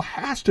powerful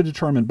has to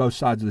determine both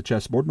sides of the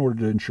chessboard in order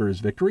to ensure his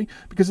victory,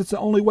 because it's the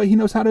only way he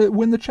knows how to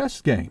win the chess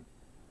game.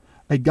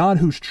 A God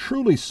who's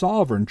truly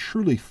sovereign,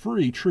 truly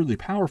free, truly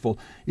powerful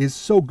is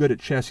so good at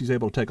chess he's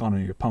able to take on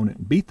any opponent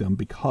and beat them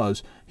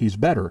because he's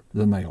better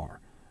than they are.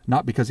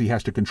 Not because he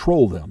has to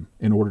control them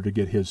in order to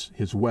get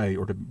his way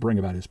or to bring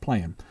about his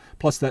plan.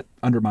 Plus, that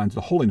undermines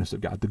the holiness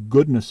of God, the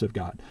goodness of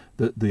God,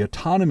 the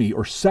autonomy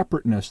or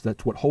separateness.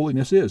 That's what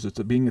holiness is. It's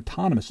being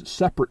autonomous. It's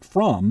separate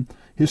from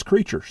his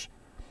creatures.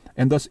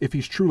 And thus, if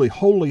he's truly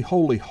holy,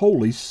 holy,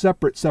 holy,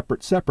 separate,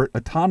 separate, separate,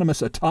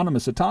 autonomous,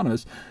 autonomous,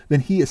 autonomous, then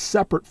he is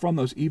separate from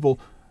those evil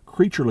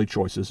creaturely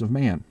choices of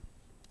man.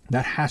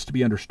 That has to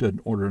be understood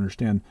in order to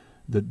understand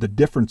the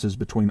differences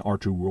between our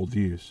two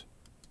worldviews.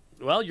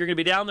 Well, you're going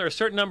to be down there a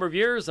certain number of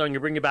years, and I'm going to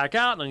bring you back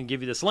out, and I'm going to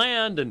give you this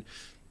land. And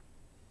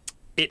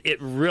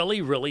it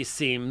really, really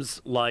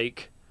seems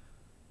like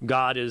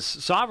God is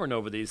sovereign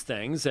over these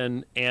things,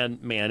 and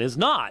man is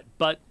not.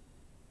 But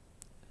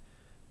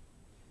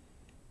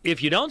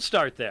if you don't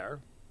start there,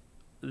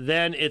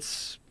 then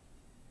it's,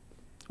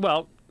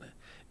 well,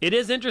 it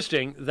is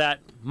interesting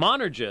that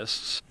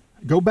monergists...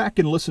 Go back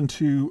and listen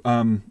to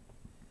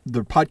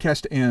the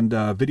podcast and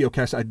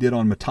videocast I did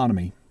on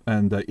metonymy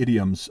and the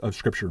idioms of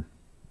Scripture,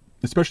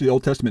 especially the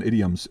Old Testament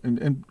idioms.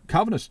 And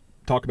Calvinists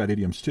talk about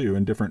idioms too,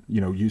 and different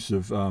use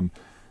of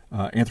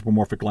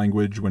anthropomorphic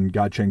language when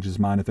God changed his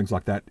mind and things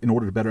like that in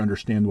order to better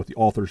understand what the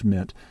authors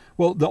meant.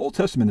 Well, the Old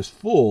Testament is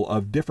full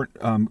of different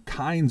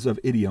kinds of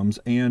idioms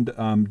and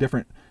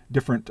different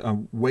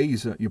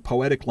ways,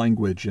 poetic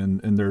language,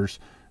 and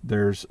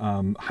there's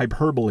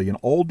hyperbole and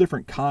all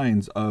different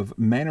kinds of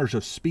manners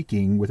of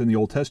speaking within the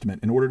Old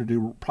Testament. In order to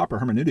do proper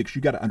hermeneutics,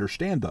 you got to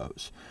understand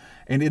those.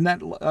 And in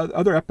that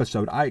other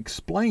episode, I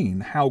explain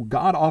how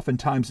God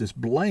oftentimes is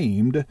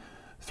blamed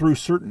through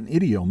certain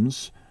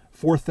idioms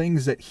for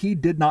things that he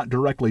did not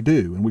directly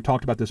do. And we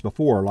talked about this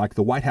before, like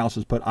the White House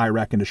has put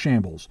Iraq into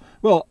shambles.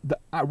 Well, the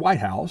White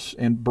House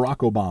and Barack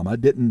Obama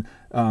didn't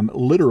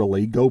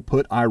literally go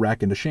put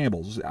Iraq into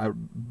shambles.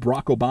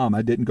 Barack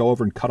Obama didn't go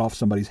over and cut off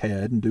somebody's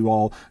head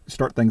and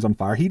start things on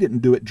fire. He didn't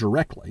do it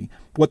directly.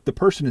 What the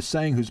person is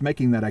saying who's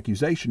making that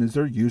accusation is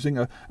they're using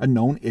a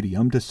known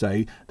idiom to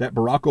say that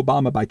Barack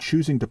Obama, by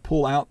choosing to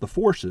pull out the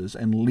forces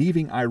and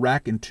leaving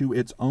Iraq into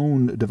its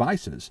own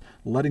devices,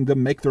 letting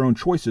them make their own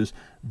choices,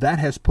 that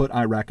has put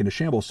Iraq into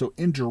shambles. So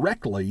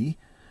indirectly,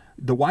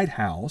 the White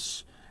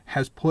House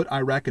has put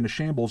Iraq into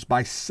shambles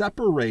by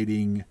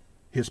separating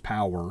his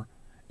power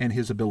and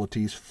his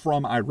abilities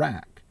from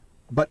Iraq.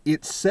 But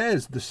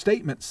the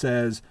statement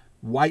says,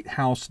 White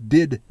House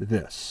did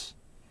this.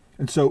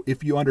 And so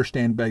if you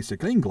understand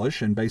basic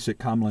English and basic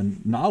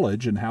common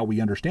knowledge and how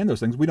we understand those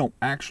things, we don't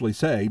actually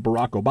say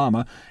Barack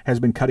Obama has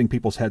been cutting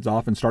people's heads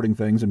off and starting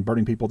things and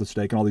burning people at the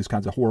stake and all these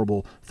kinds of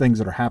horrible things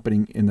that are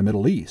happening in the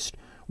Middle East.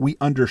 We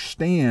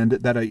understand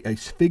that a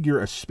figure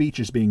of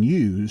speech is being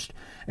used,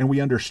 and we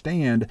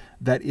understand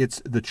that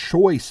it's the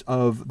choice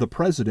of the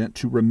president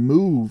to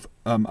remove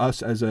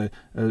us as an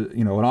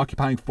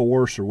occupying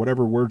force, or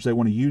whatever words they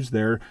want to use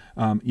there,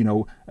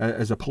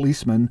 as a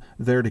policeman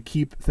there to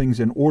keep things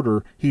in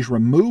order. He's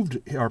removed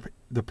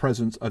the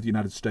presence of the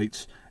United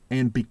States,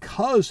 and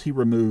because he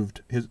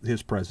removed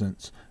his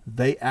presence,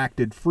 they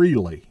acted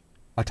freely,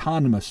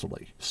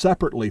 autonomously,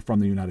 separately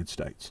from the United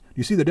States. Do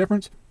you see the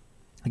difference?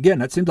 Again,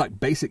 that seems like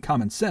basic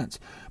common sense,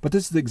 but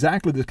this is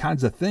exactly the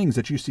kinds of things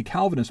that you see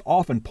Calvinists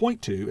often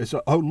point to. It's,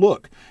 oh,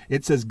 look,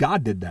 it says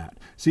God did that.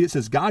 See, it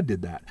says God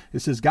did that. It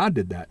says God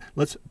did that.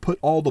 Let's put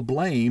all the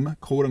blame,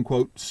 quote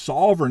unquote,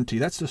 sovereignty.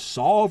 That's the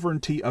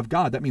sovereignty of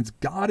God. That means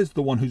God is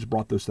the one who's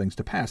brought those things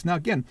to pass. Now,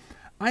 again,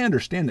 I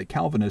understand that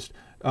Calvinists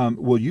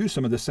will use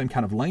some of this same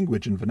kind of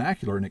language and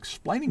vernacular in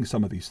explaining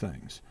some of these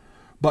things.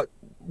 But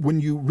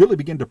when you really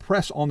begin to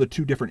press on the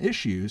two different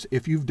issues,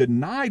 if you've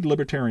denied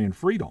libertarian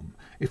freedom,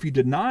 if you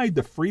denied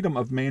the freedom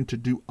of man to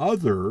do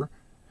other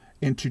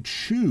and to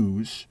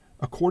choose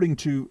according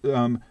to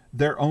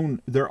their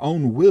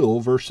own will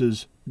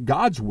versus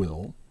God's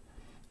will,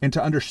 and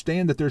to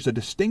understand that there's a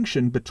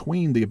distinction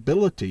between the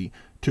ability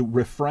to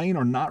refrain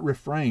or not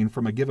refrain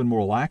from a given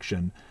moral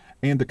action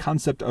and the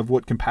concept of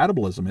what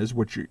compatibilism is,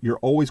 which you're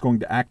always going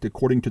to act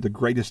according to the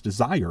greatest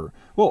desire.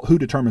 Well, who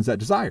determines that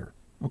desire?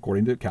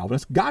 According to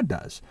Calvinists, God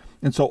does.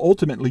 And so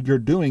ultimately you're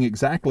doing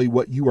exactly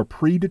what you are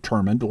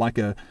predetermined, like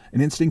an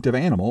instinctive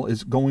animal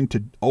is going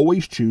to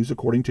always choose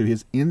according to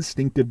his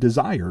instinctive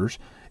desires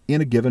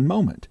in a given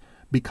moment,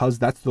 because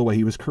that's the way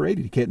he was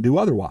created. He can't do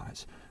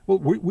otherwise. Well,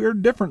 we're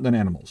different than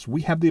animals.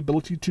 We have the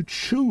ability to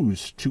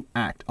choose to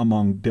act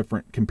among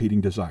different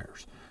competing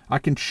desires. I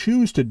can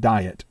choose to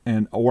diet,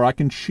 or I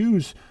can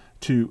choose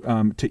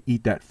to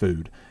eat that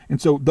food. And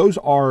so those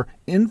are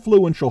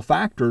influential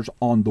factors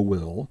on the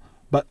will,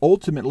 but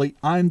ultimately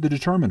I'm the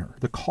determiner.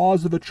 The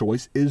cause of a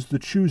choice is the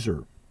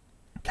chooser.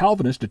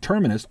 Calvinist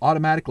determinists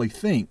automatically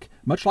think,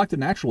 much like the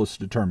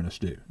naturalist determinists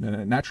do,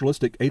 the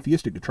naturalistic,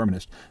 atheistic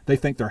determinists, they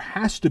think there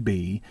has to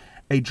be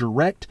a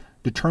direct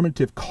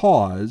determinative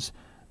cause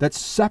that's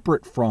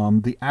separate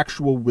from the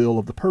actual will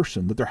of the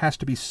person, that there has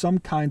to be some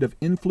kind of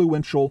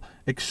influential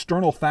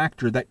external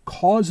factor that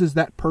causes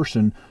that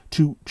person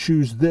to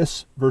choose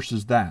this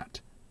versus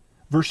that,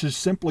 versus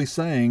simply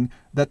saying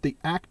that the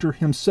actor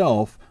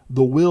himself,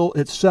 the will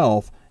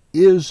itself,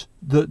 is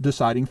the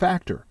deciding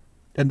factor.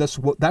 And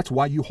that's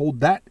why you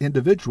hold that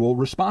individual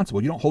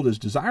responsible. You don't hold his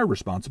desire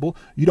responsible.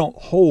 You don't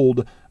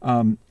hold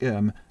some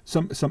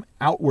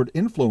outward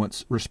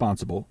influence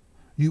responsible.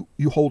 You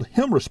hold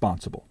him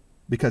responsible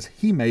because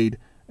he made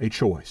a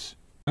choice.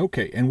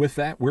 Okay, and with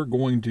that, we're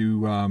going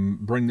to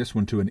bring this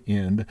one to an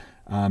end.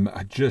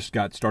 I just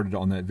got started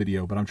on that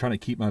video, but I'm trying to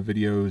keep my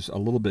videos a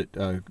little bit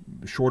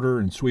shorter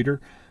and sweeter,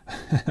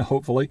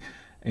 hopefully.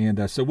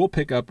 And so we'll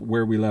pick up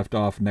where we left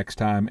off next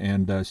time.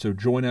 And so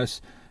join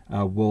us.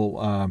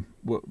 We'll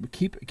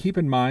keep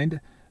in mind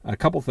a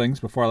couple things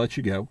before I let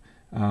you go.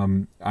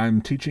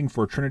 I'm teaching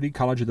for Trinity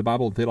College of the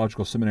Bible and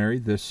Theological Seminary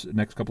this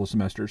next couple of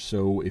semesters.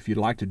 So if you'd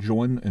like to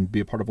join and be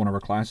a part of one of our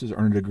classes,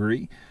 earn a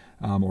degree,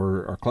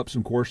 or collect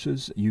some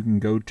courses, you can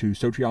go to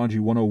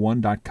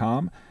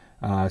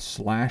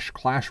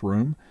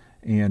soteriology101.com/classroom.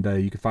 And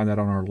you can find that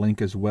on our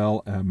link as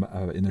well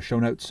in the show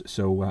notes.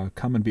 So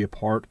come and be a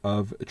part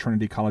of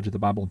Trinity College of the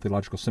Bible and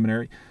Theological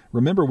Seminary.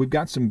 Remember, we've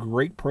got some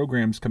great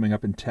programs coming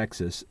up in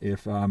Texas.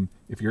 If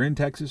if you're in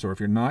Texas or if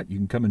you're not, you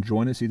can come and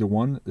join us, either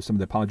one. Some of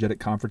the apologetic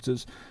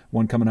conferences,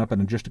 one coming up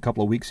in just a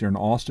couple of weeks here in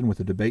Austin with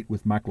a debate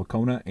with Mike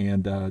Licona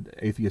and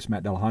atheist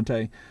Matt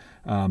Delahunty.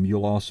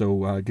 You'll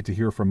also get to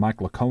hear from Mike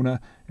Licona,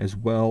 as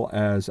well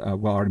as, I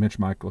already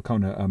mentioned Mike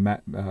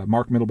Licona,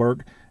 Mark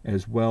Middleberg,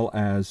 as well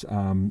as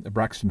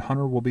Braxton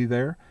Hunter will be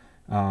there.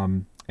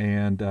 And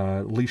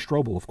Lee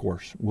Strobel, of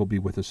course, will be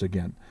with us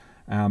again.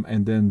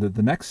 And then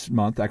the next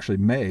month, actually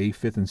May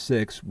 5th and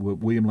 6th,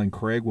 William Lane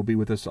Craig will be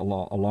with us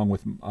along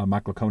with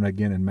Mike Licona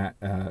again and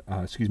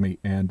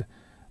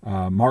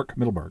Mark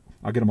Middleberg.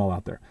 I'll get them all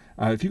out there.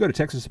 If you go to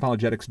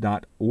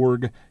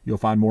texasapologetics.org, you'll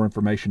find more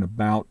information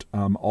about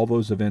all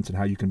those events and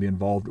how you can be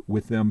involved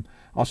with them.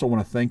 I also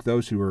want to thank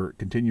those who are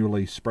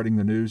continually spreading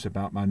the news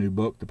about my new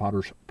book, The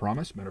Potter's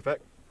Promise. Matter of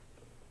fact,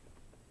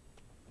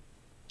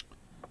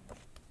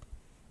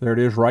 there it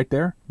is right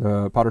there.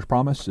 The Potter's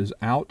Promise is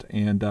out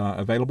and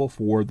available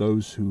for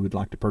those who would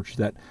like to purchase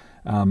that.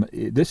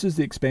 This is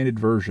the expanded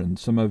version.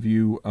 Some of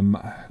you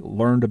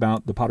learned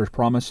about the Potter's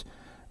Promise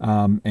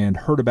and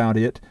heard about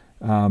it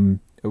on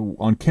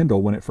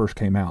Kindle when it first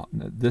came out.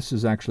 This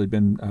has actually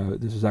been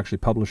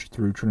published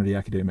through Trinity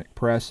Academic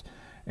Press,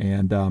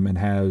 and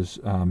has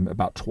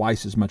about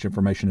twice as much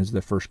information as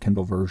the first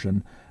Kindle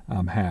version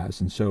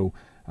has. And so,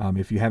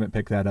 if you haven't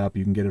picked that up,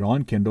 you can get it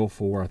on Kindle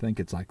for, I think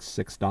it's like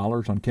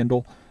 $6 on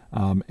Kindle,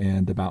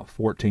 and about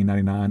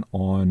 $14.99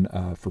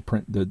 on for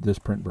print this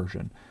print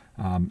version.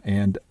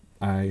 And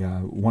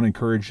I want to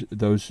encourage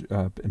those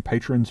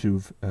patrons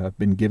who've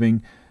been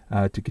giving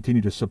to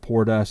continue to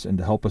support us and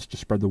to help us to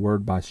spread the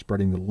word by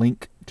spreading the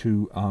link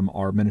to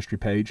our ministry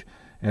page,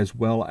 as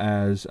well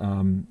as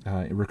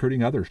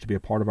recruiting others to be a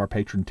part of our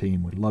patron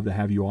team. We'd love to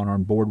have you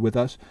on board with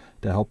us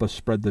to help us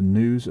spread the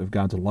news of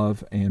God's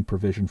love and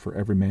provision for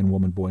every man,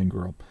 woman, boy, and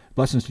girl.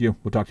 Blessings to you.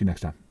 We'll talk to you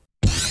next time.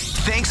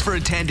 Thanks for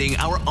attending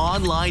our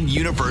online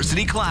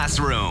university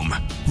classroom.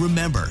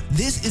 Remember,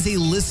 this is a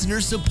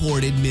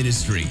listener-supported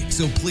ministry,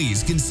 so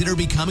please consider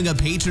becoming a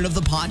patron of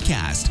the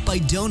podcast by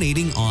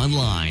donating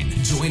online.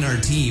 Join our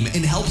team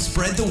and help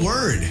spread the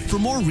word. For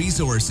more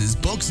resources,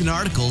 books, and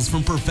articles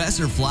from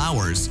Professor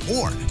Flowers,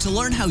 or to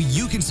learn how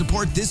you can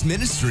support this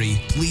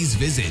ministry, please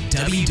visit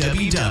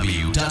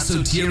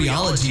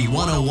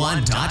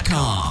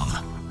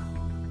www.soteriology101.com.